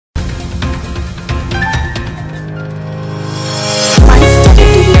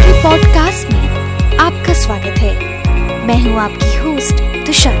Host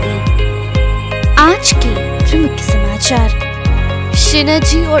Tushari. आज के प्रमुख समाचार।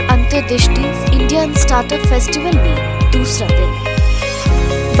 सिनर्जी और अंतर्दृष्टि इंडियन स्टार्टअप फेस्टिवल में दूसरा दिन।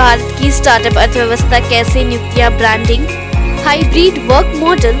 भारत की स्टार्टअप अर्थव्यवस्था कैसे नियुक्तियां, ब्रांडिंग, हाइब्रिड वर्क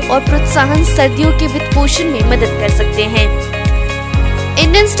मॉडल और प्रोत्साहन सर्दियों के वित्त पोषण में मदद कर सकते हैं।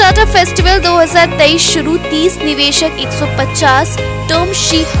 इंडियन स्टार्टअप फेस्टिवल 2023 शुरू। 30 निवेशक 150 टर्म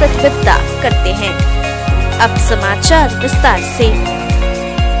शीट प्रतिबद्धता करते हैं। अब समाचार विस्तार से।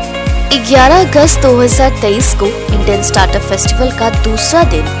 11 अगस्त 2023 को इंडियन स्टार्टअप फेस्टिवल का दूसरा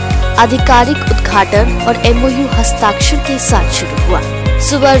दिन आधिकारिक उद्घाटन और एमओयू हस्ताक्षर के साथ शुरू हुआ।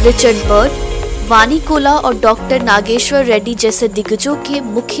 सुबह रिचर्ड बर्ड, वानी कोला और डॉक्टर नागेश्वर रेड्डी जैसे दिग्गजों के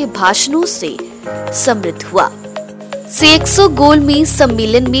मुख्य भाषणों से समृद्ध हुआ। CXO गोल में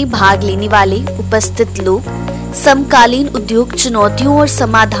सम्मेलन में भाग लेने वाले उपस्थित लोग समकालीन उद्योग चुनौतियों और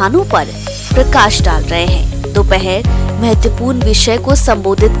समाधानों पर प्रकाश डाल रहे हैं। दोपहर महत्वपूर्ण विषय को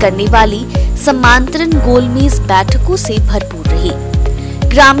संबोधित करने वाली समांतरण गोलमेज बैठकों से भरपूर रही।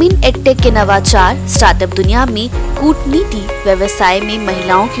 ग्रामीण एडटेक के नवाचार, स्टार्टअप दुनिया में कूटनीति, व्यवसाय में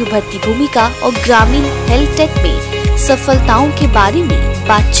महिलाओं की उभरती भूमिका और ग्रामीण हेल्थ टेक में सफलताओं के बारे में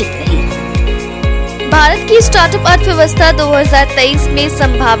बातचीत रही। भारत की स्टार्टअप अर्थव्यवस्था 2023 में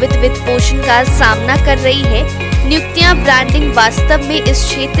संभावित वित्त पोषण का सामना कर रही है। नियुक्तियां, ब्रांडिंग वास्तव में इस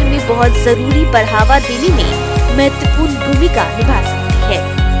क्षेत्र में बहुत जरूरी बढ़ावा देने में महत्वपूर्ण भूमिका निभा सकती है।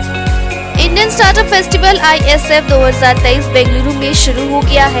 Indian startup festival ISF 2023 Bengaluru में शुरू हो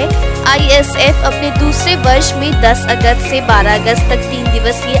गया है। आईएसएफ अपने दूसरे वर्ष में 10 अगस्त से 12 अगस्त तक 3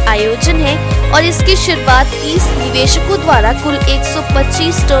 दिवसीय आयोजन है और इसकी शुरुआत 30 निवेशकों द्वारा कुल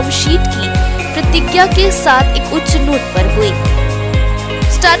 125 टर्म शीट की प्रतिज्ञा के साथ एक उच्च नोट पर हुई।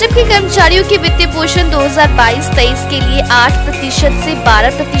 स्टार्टअप के कर्मचारियों के वित्तीय पोषण 2022-23 के लिए 8% से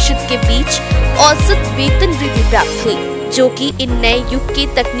 12% के बीच औसत वेतन वृद्धि प्राप्त हुई, जो कि इन नए युग के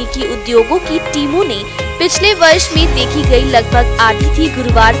तकनीकी उद्योगों की टीमों ने पिछले वर्ष में देखी गई लगभग आधी थी।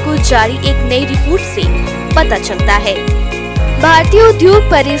 गुरुवार को जारी एक नई रिपोर्ट से पता चलता है। भारतीय उद्योग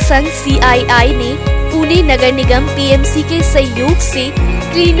परिसंघ CII ने पुणे नगर निगम PMC के सहयोग से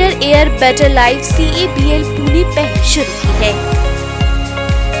cleaner air better life CABL Pune पहल शुरू की है।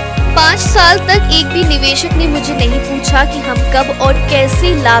 5 साल तक एक भी निवेशक ने मुझे नहीं पूछा कि हम कब और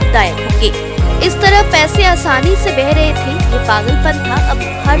कैसे लाभदायक होंगे। इस तरह पैसे आसानी से बह रहे थे, ये पागलपन था। अब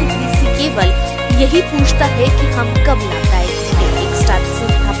हर किसी केवल यही पूछता है कि हम कब लाभदायक होंगे। एक स्टार्टअप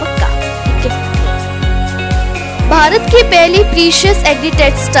संस्थापक का कहना है। भारत के पहले प्रीशियस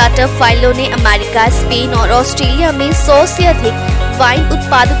एग्रीटेक स्टार्टअप फाइलों ने अमेरिका, स्पेन और ऑस्ट्रेलिया में 100 से अधिक वाइन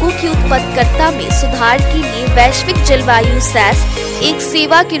उत्पादकों की उत्पादकता में सुधार के लिए वैश्विक जलवायु SaaS एक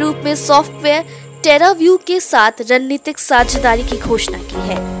सेवा के रूप में सॉफ्टवेयर टेराव्यू के साथ रणनीतिक साझेदारी की घोषणा की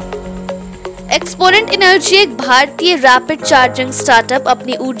है। एक्सपोनेंट एनर्जी, एक भारतीय रैपिड चार्जिंग स्टार्टअप,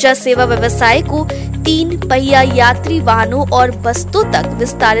 अपनी ऊर्जा सेवा व्यवसाय को 3 पहिया यात्री वाहनों और बसों तक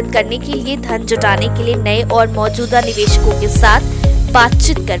विस्तारित करने के लिए धन जुटाने के लिए नए और मौजूदा निवेशकों के साथ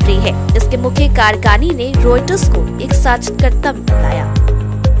बातचीत कर रही है। इसके मुख्य कार्यकारी ने रॉयटर्स को एक साक्षात्कार में बताया।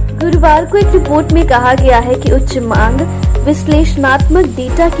 गुरुवार को एक रिपोर्ट में कहा गया है कि उच्च मांग, विश्लेषणात्मक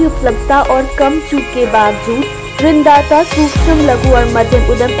डेटा की उपलब्धता और कम चूक के बावजूद ऋणदाता सूक्ष्म, लघु और मध्यम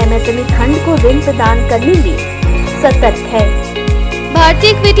उद्यम MSME खंड को ऋण प्रदान करने में सतर्क है। भारतीय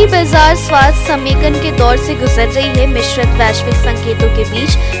इक्विटी बाजार स्वास्थ्य समेकन के दौर से गुजर रही है। मिश्रित वैश्विक संकेतों के बीच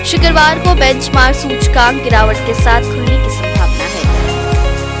शुक्रवार को बेंचमार्क सूचकांक गिरावट के साथ खुलने की संभावना है।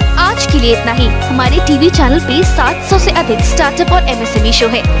 आज के लिए इतना ही। हमारे टीवी चैनल पे 700 से अधिक स्टार्टअप और MSME शो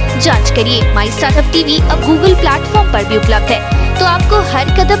है। जांच करिए। माई स्टार्टअप टीवी अब गूगल प्लेटफॉर्म पर भी उपलब्ध है, तो आपको हर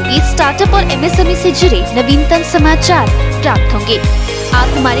कदम पे स्टार्टअप और MSME से जुड़े नवीनतम समाचार प्राप्त होंगे। आप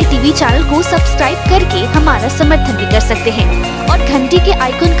हमारे टीवी चैनल को सब्सक्राइब करके हमारा समर्थन भी कर सकते हैं और घंटी के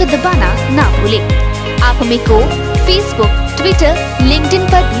आइकन को दबाना ना भूलें। आप हमें फेसबुक, ट्विटर, लिंक्डइन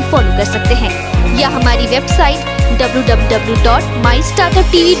पर भी फॉलो कर सकते हैं या हमारी वेबसाइट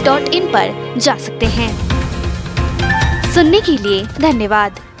www.mystartuptv.in पर जा सकते हैं। सुनने के लिए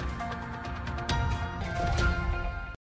धन्यवाद।